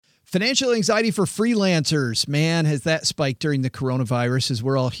Financial anxiety for freelancers. Man, has that spiked during the coronavirus, as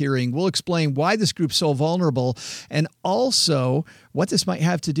we're all hearing. We'll explain why this group's so vulnerable and also what this might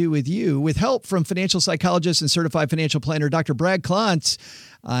have to do with you, with help from financial psychologist and certified financial planner, Dr. Brad Klontz,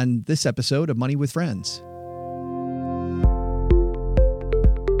 on this episode of Money with Friends.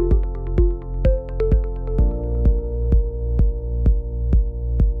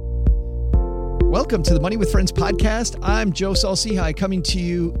 Welcome to the Money with Friends podcast. I'm Joe Salsihai, coming to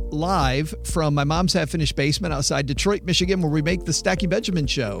you live from my mom's half-finished basement outside Detroit, Michigan, where we make the Stacky Benjamin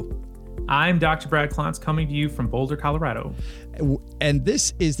Show. I'm Dr. Brad Klontz, coming to you from Boulder, Colorado. And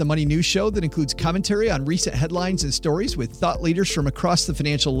this is the Money News Show that includes commentary on recent headlines and stories with thought leaders from across the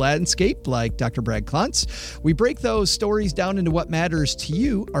financial landscape, like Dr. Brad Klontz. We break those stories down into what matters to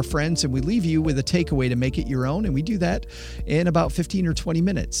you, our friends, and we leave you with a takeaway to make it your own. And we do that in about 15 or 20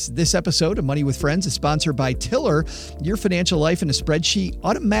 minutes. This episode of Money with Friends is sponsored by Tiller, your financial life in a spreadsheet,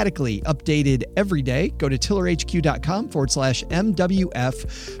 automatically updated every day. Go to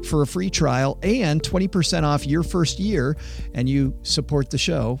tillerhq.com/MWF for a free trial and 20% off your first year. And you support the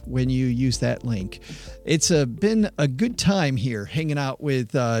show when you use that link. It's been a good time here hanging out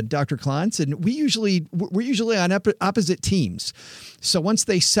with Dr. Klontz, and we're usually on opposite teams. So once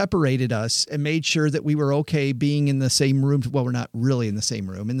they separated us and made sure that we were okay being in the same room, well, we're not really in the same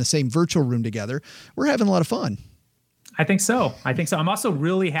room, in the same virtual room together, we're having a lot of fun. I think so. I'm also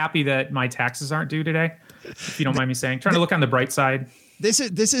really happy that my taxes aren't due today, if you don't mind me saying. Trying to look on the bright side. This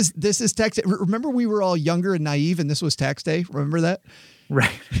is tax day. Remember, we were all younger and naive, and this was tax day. Remember that? Right.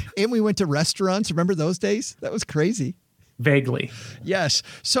 And we went to restaurants. Remember those days? That was crazy. Vaguely. Yes.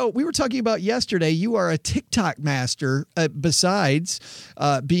 So we were talking about yesterday, you are a TikTok master, besides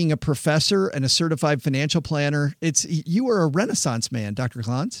being a professor and a certified financial planner. You are a Renaissance man, Dr.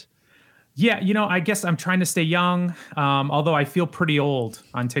 Klontz. Yeah, I guess I'm trying to stay young, although I feel pretty old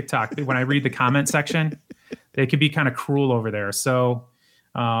on TikTok. When I read the comment section, they can be kind of cruel over there. So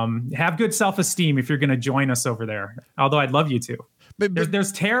have good self-esteem if you're going to join us over there, although I'd love you to. But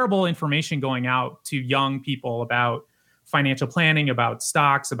there's terrible information going out to young people about financial planning, about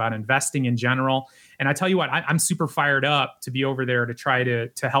stocks, about investing in general. And I tell you what, I'm super fired up to be over there to try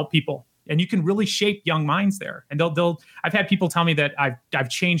to help people. And you can really shape young minds there. And I've had people tell me that I've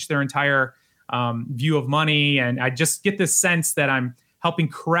changed their entire view of money. And I just get this sense that I'm helping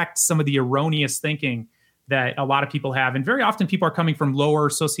correct some of the erroneous thinking that a lot of people have. And very often people are coming from lower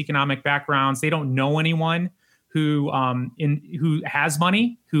socioeconomic backgrounds. They don't know anyone who has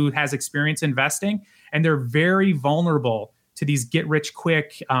money, who has experience investing, and they're very vulnerable to these get rich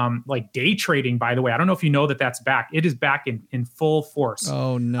quick, like day trading, by the way. I don't know if you know that's back. It is back in full force.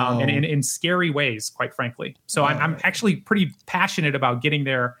 Oh, no. And in scary ways, quite frankly. So I'm actually pretty passionate about getting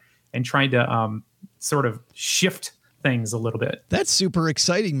there and trying to sort of shift things a little bit. That's super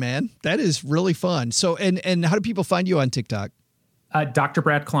exciting, man. That is really fun. So, and how do people find you on TikTok? Dr.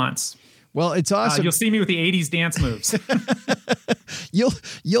 Brad Klontz. Well, it's awesome. You'll see me with the 80s dance moves.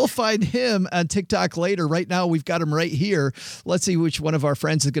 You'll find him on TikTok later. Right now, we've got him right here. Let's see which one of our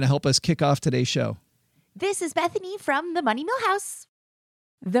friends is going to help us kick off today's show. This is Bethany from the Money Millhouse.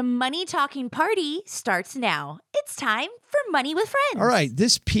 The Money Talking Party starts now. It's time for Money with Friends. All right.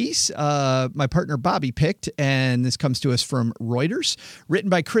 This piece, my partner Bobby picked, and this comes to us from Reuters,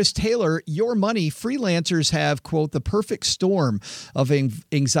 written by Chris Taylor. Your money, freelancers have, quote, the perfect storm of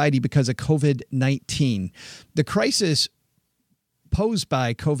anxiety because of COVID-19. The crisis posed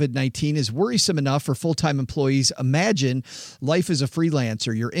by COVID-19 is worrisome enough for full-time employees. Imagine life as a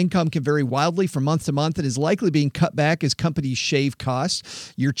freelancer. Your income can vary wildly from month to month and is likely being cut back as companies shave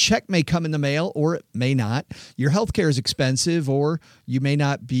costs. Your check may come in the mail or it may not. Your healthcare is expensive or you may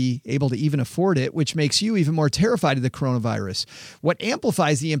not be able to even afford it, which makes you even more terrified of the coronavirus. What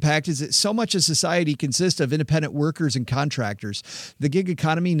amplifies the impact is that so much of society consists of independent workers and contractors. The gig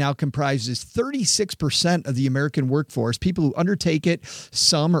economy now comprises 36% of the American workforce, people who undertake it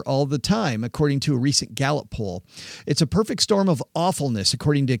some or all the time, according to a recent Gallup poll. It's a perfect storm of awfulness,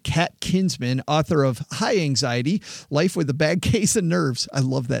 according to Kat Kinsman, author of High Anxiety, Life with a Bad Case of Nerves. I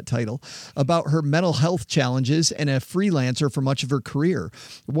love that title. About her mental health challenges and a freelancer for much of her career.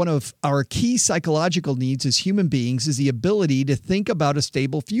 One of our key psychological needs as human beings is the ability to think about a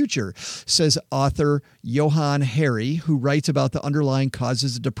stable future, says author Johann Hari, who writes about the underlying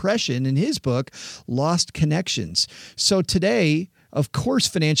causes of depression in his book, Lost Connections. So today, of course,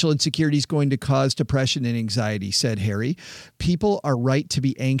 financial insecurity is going to cause depression and anxiety, said Harry. People are right to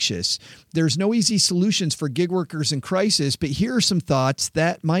be anxious. There's no easy solutions for gig workers in crisis, but here are some thoughts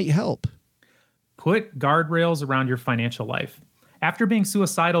that might help. Put guardrails around your financial life. After being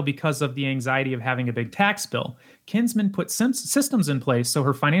suicidal because of the anxiety of having a big tax bill, Kinsman put systems in place so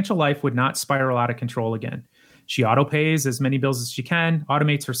her financial life would not spiral out of control again. She auto-pays as many bills as she can,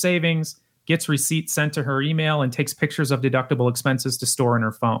 automates her savings, gets receipts sent to her email, and takes pictures of deductible expenses to store in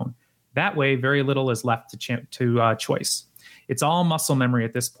her phone. That way, very little is left to choice. It's all muscle memory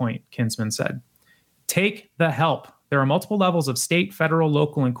at this point, Kinsman said. Take the help. There are multiple levels of state, federal,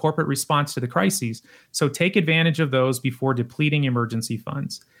 local, and corporate response to the crises, so take advantage of those before depleting emergency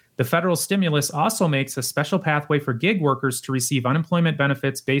funds. The federal stimulus also makes a special pathway for gig workers to receive unemployment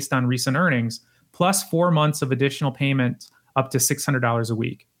benefits based on recent earnings, plus 4 months of additional payments up to $600 a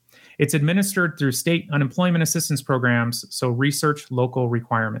week. It's administered through state unemployment assistance programs, so research local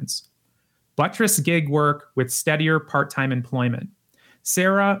requirements. Buttress gig work with steadier part-time employment.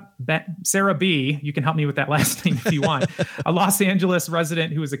 Sarah B., you can help me with that last name if you want, a Los Angeles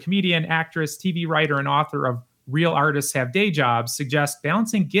resident who is a comedian, actress, TV writer, and author of Real Artists Have Day Jobs, suggests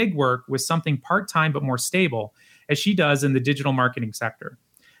balancing gig work with something part-time but more stable, as she does in the digital marketing sector.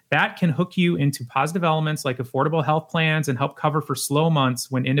 That can hook you into positive elements like affordable health plans and help cover for slow months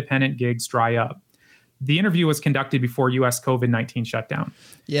when independent gigs dry up. The interview was conducted before U.S. COVID-19 shutdown.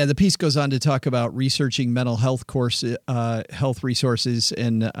 Yeah, the piece goes on to talk about researching mental health health resources,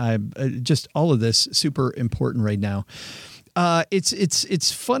 and just all of this super important right now.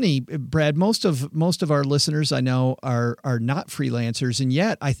 It's funny, Brad. Most of our listeners I know are not freelancers, and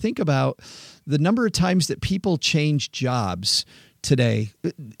yet I think about the number of times that people change jobs today.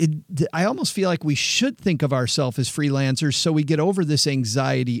 I almost feel like we should think of ourselves as freelancers so we get over this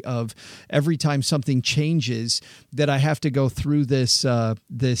anxiety of every time something changes that I have to go through this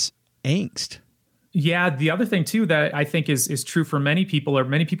angst. Yeah. The other thing too, that I think is true for many people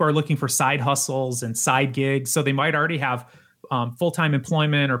are looking for side hustles and side gigs. So they might already have full-time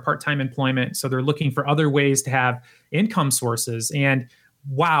employment or part-time employment. So they're looking for other ways to have income sources. And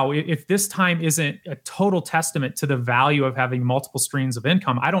wow, if this time isn't a total testament to the value of having multiple streams of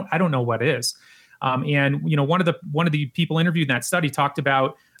income, I don't know what is. And one of the people interviewed in that study talked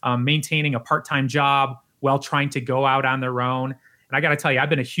about maintaining a part-time job while trying to go out on their own. And I got to tell you, I've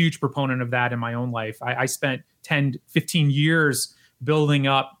been a huge proponent of that in my own life. I spent 10, 15 years building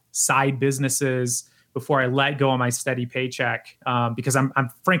up side businesses before I let go of my steady paycheck, because I'm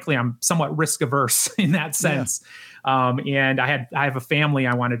frankly somewhat risk averse in that sense. Yeah. And I have a family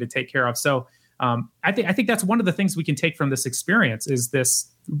I wanted to take care of. So I think that's one of the things we can take from this experience is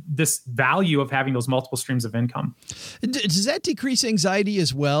this value of having those multiple streams of income. Does that decrease anxiety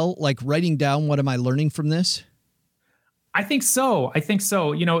as well? Like writing down, what am I learning from this? I think so.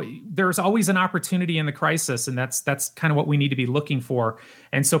 There's always an opportunity in the crisis, and that's kind of what we need to be looking for.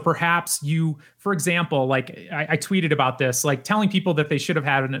 And so perhaps for example, like I tweeted about this, like telling people that they should have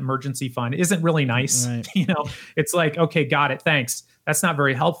had an emergency fund isn't really nice. Right. It's like, okay, got it. Thanks. That's not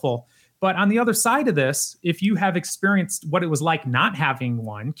very helpful. But on the other side of this, if you have experienced what it was like not having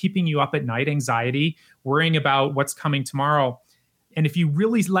one, keeping you up at night, anxiety, worrying about what's coming tomorrow, and if you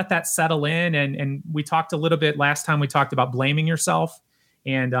really let that settle in, and we talked a little bit last time, we talked about blaming yourself.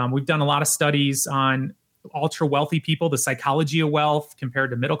 And we've done a lot of studies on ultra wealthy people, the psychology of wealth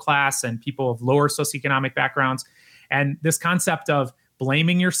compared to middle class and people of lower socioeconomic backgrounds. And this concept of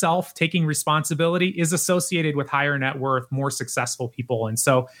blaming yourself, taking responsibility, is associated with higher net worth, more successful people. And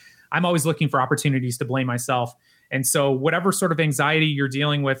so I'm always looking for opportunities to blame myself. And so whatever sort of anxiety you're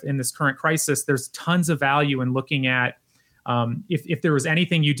dealing with in this current crisis, there's tons of value in looking at if there was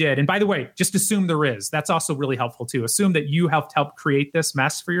anything you did. And by the way, just assume there is. That's also really helpful too. Assume that you helped create this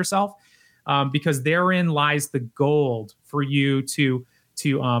mess for yourself, because therein lies the gold for you to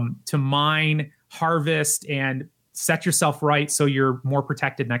mine, harvest, and set yourself right so you're more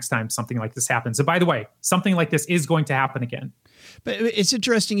protected next time something like this happens. And by the way, something like this is going to happen again. But it's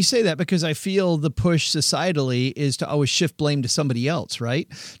interesting you say that, because I feel the push societally is to always shift blame to somebody else, right?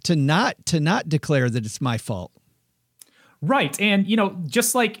 To not declare that it's my fault. Right. And,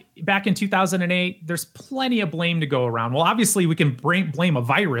 just like back in 2008, there's plenty of blame to go around. Well, obviously, we can blame a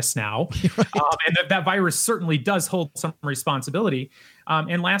virus now. Right. And that virus certainly does hold some responsibility.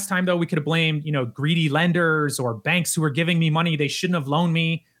 And last time, though, we could have blamed, greedy lenders or banks who were giving me money they shouldn't have loaned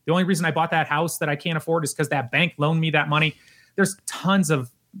me. The only reason I bought that house that I can't afford is because that bank loaned me that money. There's tons of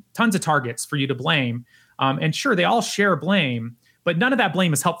targets for you to blame. And sure, they all share blame, but none of that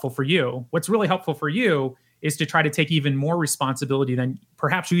blame is helpful for you. What's really helpful for you is to try to take even more responsibility than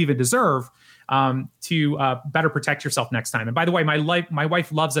perhaps you even deserve, to better protect yourself next time. And by the way, my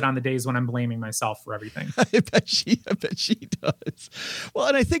wife loves it on the days when I'm blaming myself for everything. I bet she does. Well,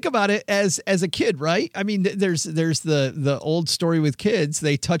 and I think about it as a kid, right? I mean, there's the old story with kids.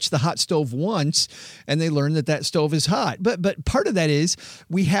 They touch the hot stove once and they learn that stove is hot. But part of that is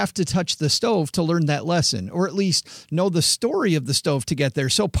we have to touch the stove to learn that lesson, or at least know the story of the stove to get there.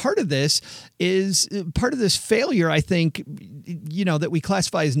 So part of this failure, I think, that we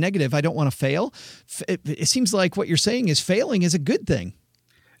classify as negative. I don't want to fail. It seems like what you're saying is failing is a good thing.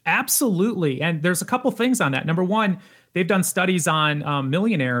 Absolutely. And there's a couple things on that. Number one, they've done studies on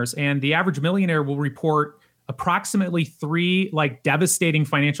millionaires, and the average millionaire will report approximately 3 devastating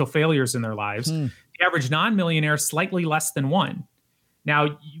financial failures in their lives. The average non-millionaire, slightly less than 1.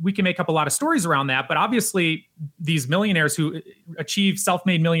 Now, we can make up a lot of stories around that, but obviously these millionaires who achieve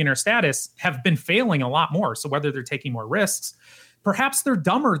self-made millionaire status have been failing a lot more. So whether they're taking more risks, perhaps they're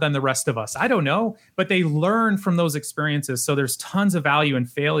dumber than the rest of us. I don't know, but they learn from those experiences. So there's tons of value in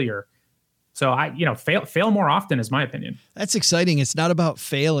failure. So fail more often is my opinion. That's exciting. It's not about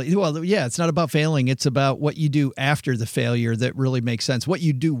failing. Well, yeah, it's not about failing. It's about what you do after the failure that really makes sense. What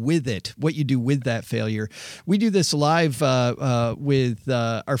you do with it, what you do with that failure. We do this live with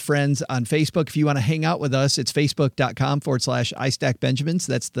our friends on Facebook. If you want to hang out with us, it's facebook.com/iStackBenjamins.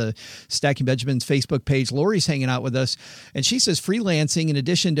 That's the Stacking Benjamins Facebook page. Lori's hanging out with us, and she says freelancing, in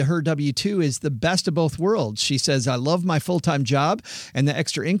addition to her W-2, is the best of both worlds. She says, I love my full-time job, and the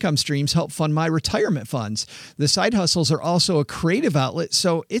extra income streams help fund my retirement funds. The side hustles are also a creative outlet,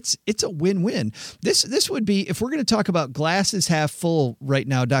 so it's a win-win. This would be, if we're going to talk about glasses half full right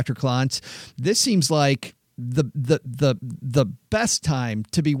now, Dr. Klontz, this seems like the best time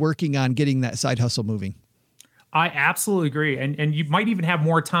to be working on getting that side hustle moving. I absolutely agree. And you might even have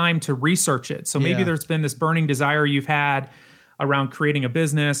more time to research it. So maybe there's been this burning desire you've had around creating a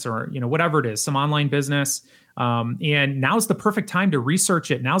business or, whatever it is, some online business. And now's the perfect time to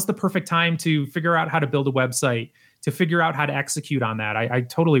research it. Now's the perfect time to figure out how to build a website, to figure out how to execute on that. I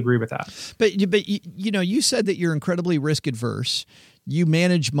totally agree with that. But you said that you're incredibly risk adverse. You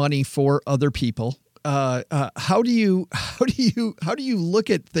manage money for other people. How do you look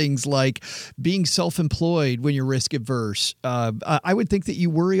at things like being self-employed when you're risk adverse? I would think that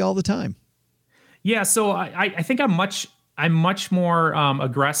you worry all the time. Yeah. So I think I'm much more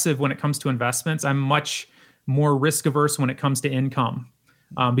aggressive when it comes to investments. I'm much more risk averse when it comes to income,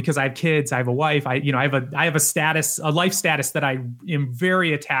 because I have kids, I have a wife, I have a status, a life status that I am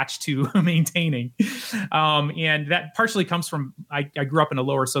very attached to maintaining. And that partially comes from, I grew up in a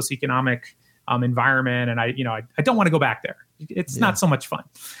lower socioeconomic environment, and I don't want to go back there. It's not so much fun.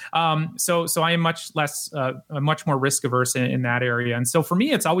 So I am much more risk averse in that area. And so for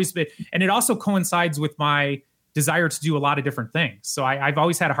me, it's always been, and it also coincides with my desire to do a lot of different things. So I've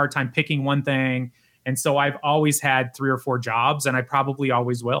always had a hard time picking one thing. And so I've always had 3 or 4 jobs, and I probably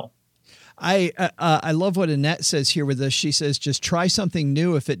always will. I love what Annette says here with us. She says, just try something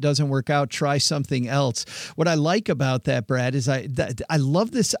new. If it doesn't work out, try something else. What I like about that, Brad, is I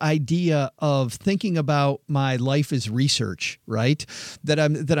love this idea of thinking about my life as research, right? That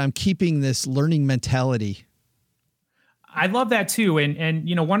I'm keeping this learning mentality. I love that too. And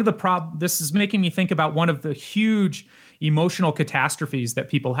one of the this is making me think about one of the huge emotional catastrophes that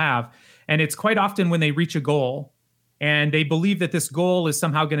people have. And it's quite often when they reach a goal and they believe that this goal is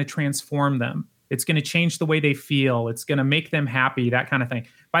somehow going to transform them. It's going to change the way they feel. It's going to make them happy, that kind of thing.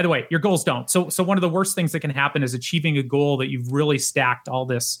 By the way, your goals don't. So one of the worst things that can happen is achieving a goal that you've really stacked all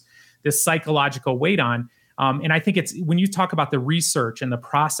this psychological weight on. And I think it's when you talk about the research and the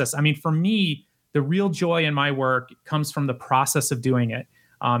process, I mean, for me, the real joy in my work comes from the process of doing it.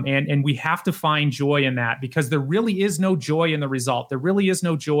 And we have to find joy in that, because there really is no joy in the result. There really is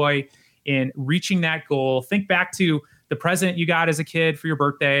no joy in reaching that goal. Think back to the present you got as a kid for your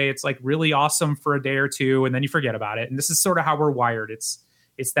birthday. It's like really awesome for a day or two, and then you forget about it. And this is sort of how we're wired. It's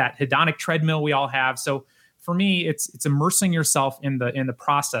that hedonic treadmill we all have. So for me, it's immersing yourself in the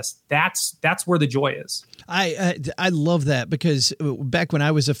process. That's where the joy is. I love that, because back when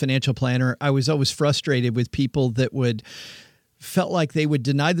I was a financial planner, I was always frustrated with people that felt like they would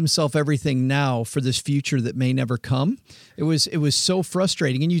deny themselves everything now for this future that may never come. It was so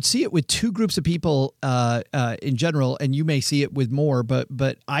frustrating. And you'd see it with 2 groups of people in general, and you may see it with more,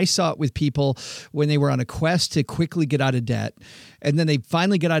 but I saw it with people when they were on a quest to quickly get out of debt. And then they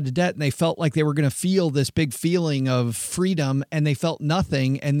finally get out of debt and they felt like they were going to feel this big feeling of freedom, and they felt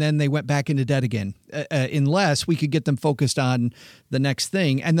nothing. And then they went back into debt again, unless we could get them focused on the next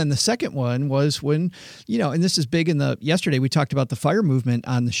thing. And then the second one was when, and this is big yesterday we talked talked about the FIRE movement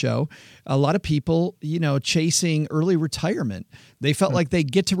on the show. A lot of people, chasing early retirement. They felt like they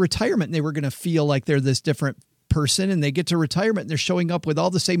get to retirement and they were going to feel like they're this different person, and they get to retirement and they're showing up with all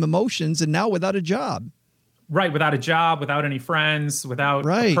the same emotions and now without a job. Right. Without a job, without any friends, without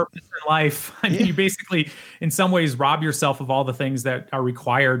right. a purpose in life. I mean, you basically, in some ways, rob yourself of all the things that are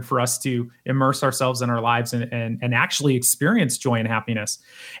required for us to immerse ourselves in our lives and actually experience joy and happiness.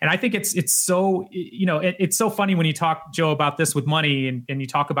 And I think it's so, it's so funny when you talk, Joe, about this with money and you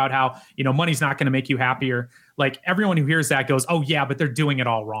talk about how, money's not going to make you happier. Like everyone who hears that goes, oh yeah, but they're doing it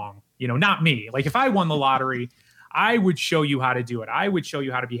all wrong. Not me. Like if I won the lottery, I would show you how to do it. I would show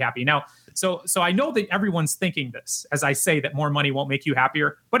you how to be happy. Now, so I know that everyone's thinking this as I say that more money won't make you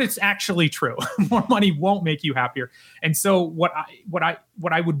happier, but it's actually true. More money won't make you happier. And so what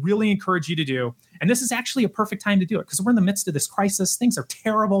I would really encourage you to do, and this is actually a perfect time to do it because we're in the midst of this crisis. Things are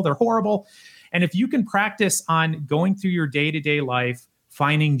terrible. They're horrible. And if you can practice on going through your day-to-day life,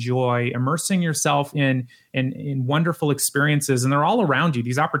 finding joy, immersing yourself in wonderful experiences, and they're all around you.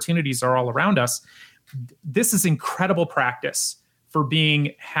 These opportunities are all around us. This is incredible practice for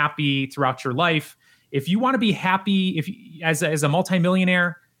being happy throughout your life. If you want to be happy, as a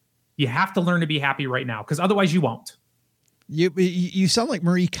multimillionaire, you have to learn to be happy right now because otherwise you won't. You sound like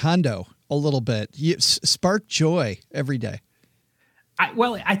Marie Kondo a little bit. You spark joy every day.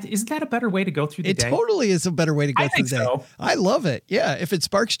 Isn't that a better way to go through the day? It totally is a better way to go through the day. So. I love it. Yeah. If it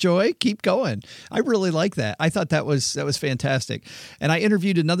sparks joy, keep going. I really like that. I thought that was fantastic. And I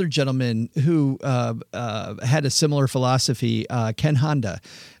interviewed another gentleman who had a similar philosophy, Ken Honda,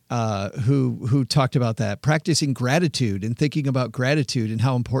 who talked about that, practicing gratitude and thinking about gratitude and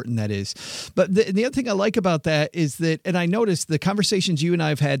how important that is. But the other thing I like about that is that, and I noticed the conversations you and I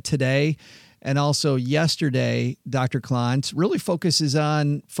have had today and also yesterday, Dr. Klontz, really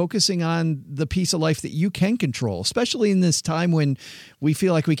focusing on the piece of life that you can control, especially in this time when we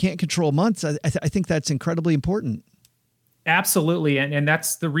feel like we can't control months. I think that's incredibly important. Absolutely. And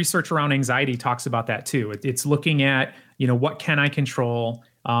that's the research around anxiety talks about that too. It's looking at, what can I control?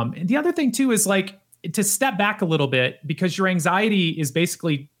 And the other thing too is like to step back a little bit because your anxiety is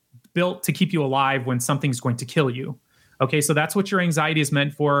basically built to keep you alive when something's going to kill you. Okay. So that's what your anxiety is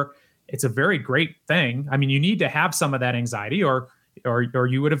meant for. It's a very great thing. I mean, you need to have some of that anxiety or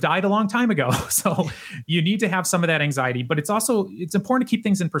you would have died a long time ago. So you need to have some of that anxiety, but it's important to keep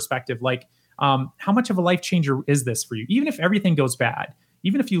things in perspective. Like, how much of a life changer is this for you? Even if everything goes bad,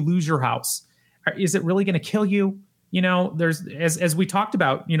 even if you lose your house, is it really going to kill you? There's, as we talked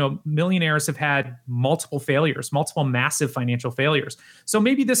about, millionaires have had multiple failures, multiple massive financial failures. So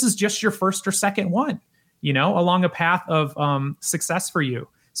maybe this is just your first or second one, along a path of success for you.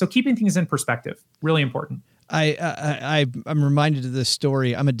 So keeping things in perspective, really important. I'm reminded of this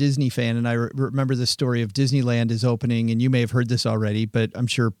story. I'm a Disney fan, and I remember the story of Disneyland is opening, and you may have heard this already, but I'm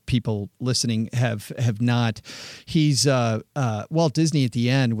sure people listening have not. He's Walt Disney at the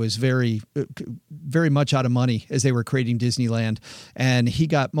end was very, very much out of money as they were creating Disneyland, and he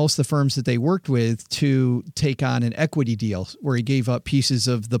got most of the firms that they worked with to take on an equity deal where he gave up pieces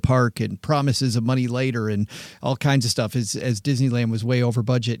of the park and promises of money later and all kinds of stuff as Disneyland was way over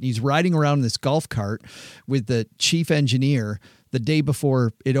budget. And he's riding around in this golf cart with the chief engineer the day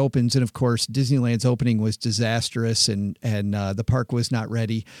before it opens. And of course, Disneyland's opening was disastrous and the park was not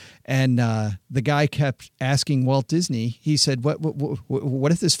ready. And the guy kept asking Walt Disney, he said,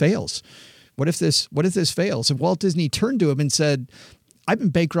 what if this fails? What if this fails? And Walt Disney turned to him and said, I've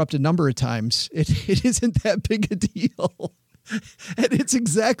been bankrupt a number of times. It isn't that big a deal. And it's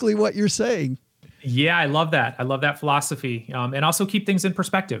exactly what you're saying. Yeah, I love that. I love that philosophy. And also keep things in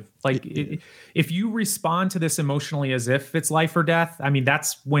perspective. Like if you respond to this emotionally as if it's life or death, I mean,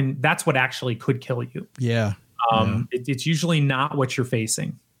 that's what actually could kill you. Yeah. It's usually not what you're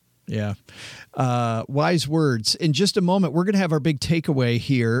facing. Yeah. Wise words. In just a moment, we're going to have our big takeaway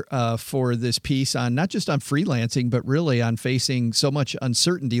here for this piece on not just on freelancing, but really on facing so much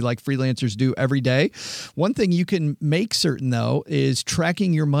uncertainty like freelancers do every day. One thing you can make certain, though, is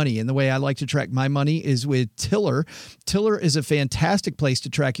tracking your money. And the way I like to track my money is with Tiller. Tiller is a fantastic place to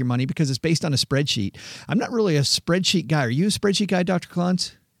track your money because it's based on a spreadsheet. I'm not really a spreadsheet guy. Are you a spreadsheet guy, Dr.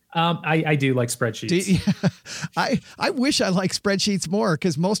 Klontz? I do like spreadsheets. I wish I liked spreadsheets more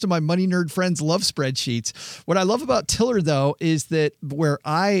because most of my money nerd friends love spreadsheets. What I love about Tiller, though, is that where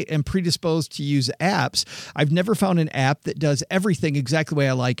I am predisposed to use apps, I've never found an app that does everything exactly the way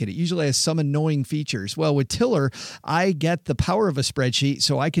I like it. It usually has some annoying features. Well, with Tiller, I get the power of a spreadsheet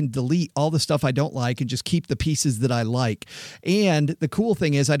so I can delete all the stuff I don't like and just keep the pieces that I like. And the cool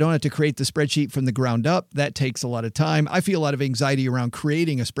thing is I don't have to create the spreadsheet from the ground up. That takes a lot of time. I feel a lot of anxiety around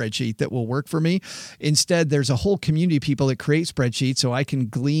creating a spreadsheet spreadsheet that will work for me. Instead, there's a whole community of people that create spreadsheets, so I can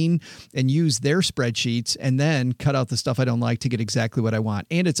glean and use their spreadsheets and then cut out the stuff I don't like to get exactly what I want.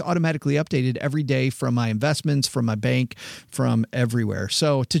 And it's automatically updated every day from my investments, from my bank, from everywhere.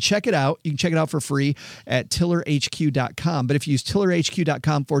 So to check it out, you can check it out for free at tillerhq.com. But if you use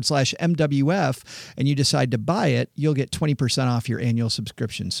tillerhq.com/MWF and you decide to buy it, you'll get 20% off your annual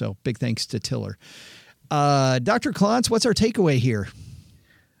subscription. So big thanks to Tiller. Dr. Klontz, what's our takeaway here?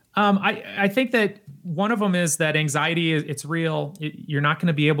 I think that one of them is that anxiety, it's real. You're not going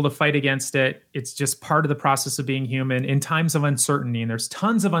to be able to fight against it. It's just part of the process of being human in times of uncertainty, and there's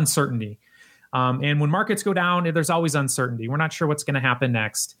tons of uncertainty. And when markets go down, there's always uncertainty. We're not sure what's going to happen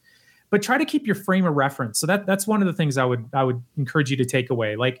next, but try to keep your frame of reference. So that's one of the things I would encourage you to take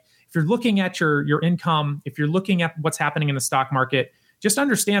away. Like if you're looking at your income, if you're looking at what's happening in the stock market, just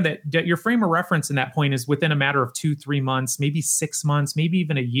understand that your frame of reference in that point is within a matter of 2-3 months, maybe 6 months, maybe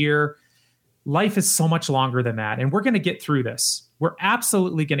even a year. Life is so much longer than that. And we're going to get through this. We're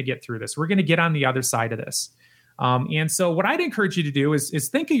absolutely going to get through this. We're going to get on the other side of this. And so what I'd encourage you to do is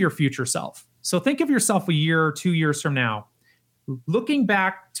think of your future self. So think of yourself a year or 2 years from now. Looking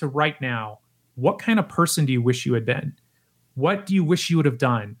back to right now, what kind of person do you wish you had been? What do you wish you would have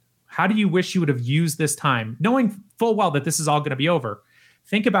done? How do you wish you would have used this time? Knowing full well that this is all going to be over.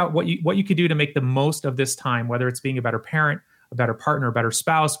 Think about what you could do to make the most of this time, whether it's being a better parent, a better partner, a better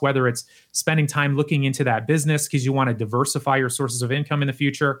spouse, whether it's spending time looking into that business because you want to diversify your sources of income in the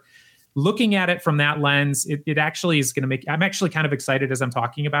future. Looking at it from that lens, it actually is going to make, I'm actually kind of excited as I'm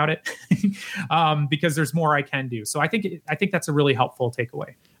talking about it because there's more I can do. So I think that's a really helpful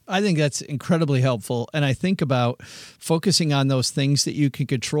takeaway. I think that's incredibly helpful. And I think about focusing on those things that you can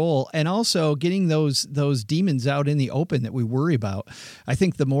control and also getting those demons out in the open that we worry about. I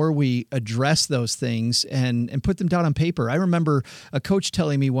think the more we address those things and put them down on paper. I remember a coach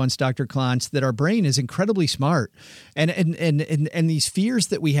telling me once, Dr. Klontz, that our brain is incredibly smart and these fears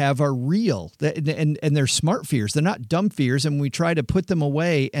that we have are real and they're smart fears. They're not dumb fears. And when we try to put them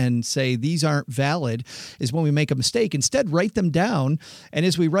away and say these aren't valid is when we make a mistake. Instead, write them down. And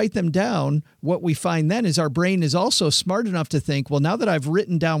as we write them down, what we find then is our brain is also smart enough to think, well, now that I've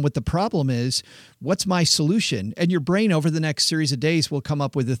written down what the problem is, what's my solution? And your brain over the next series of days will come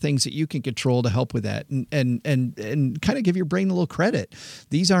up with the things that you can control to help with that and kind of give your brain a little credit.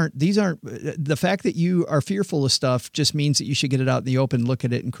 These aren't the fact that you are fearful of stuff just means that you should get it out in the open, look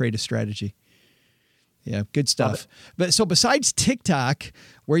at it and create a strategy. Yeah, good stuff. But so besides TikTok,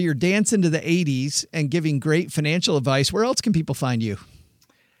 where you're dancing to the 80s and giving great financial advice, where else can people find you?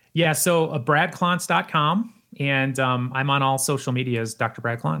 Yeah, so bradklontz.com, and I'm on all social media as Dr.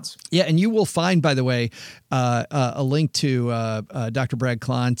 Brad Klontz. Yeah, and you will find, by the way, a link to Dr. Brad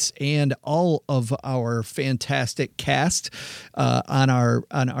Klontz and all of our fantastic cast on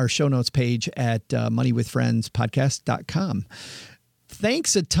our show notes page at moneywithfriendspodcast.com.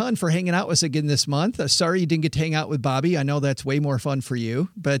 Thanks a ton for hanging out with us again this month. Sorry you didn't get to hang out with Bobby. I know that's way more fun for you,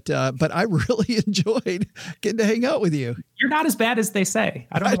 but I really enjoyed getting to hang out with you. You're not as bad as they say.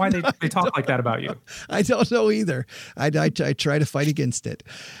 I don't know why they talk like that about you. I don't know either. I try to fight against it.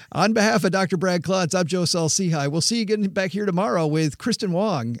 On behalf of Dr. Brad Klontz, I'm Joe Saul-Sehy. We'll see you again back here tomorrow with Kristen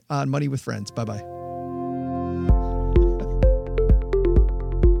Wong on Money with Friends. Bye-bye.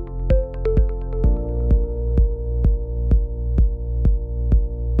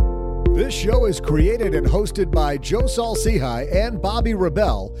 This show is created and hosted by Joe Saul-Sehy and Bobby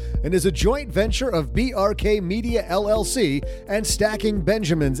Rebell and is a joint venture of BRK Media LLC and Stacking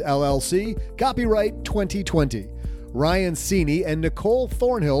Benjamins LLC, copyright 2020. Ryan Sini and Nicole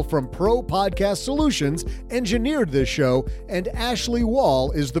Thornhill from Pro Podcast Solutions engineered this show, and Ashley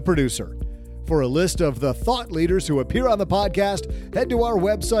Wall is the producer. For a list of the thought leaders who appear on the podcast, head to our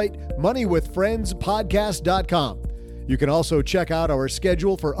website, moneywithfriendspodcast.com. You can also check out our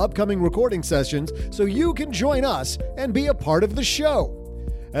schedule for upcoming recording sessions so you can join us and be a part of the show.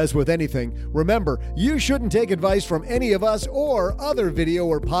 As with anything, remember, you shouldn't take advice from any of us or other video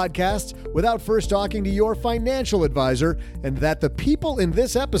or podcasts without first talking to your financial advisor, and that the people in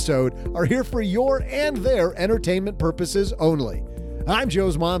this episode are here for your and their entertainment purposes only. I'm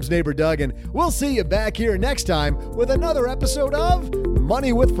Joe's mom's neighbor, Doug, and we'll see you back here next time with another episode of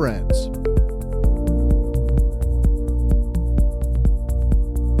Money with Friends.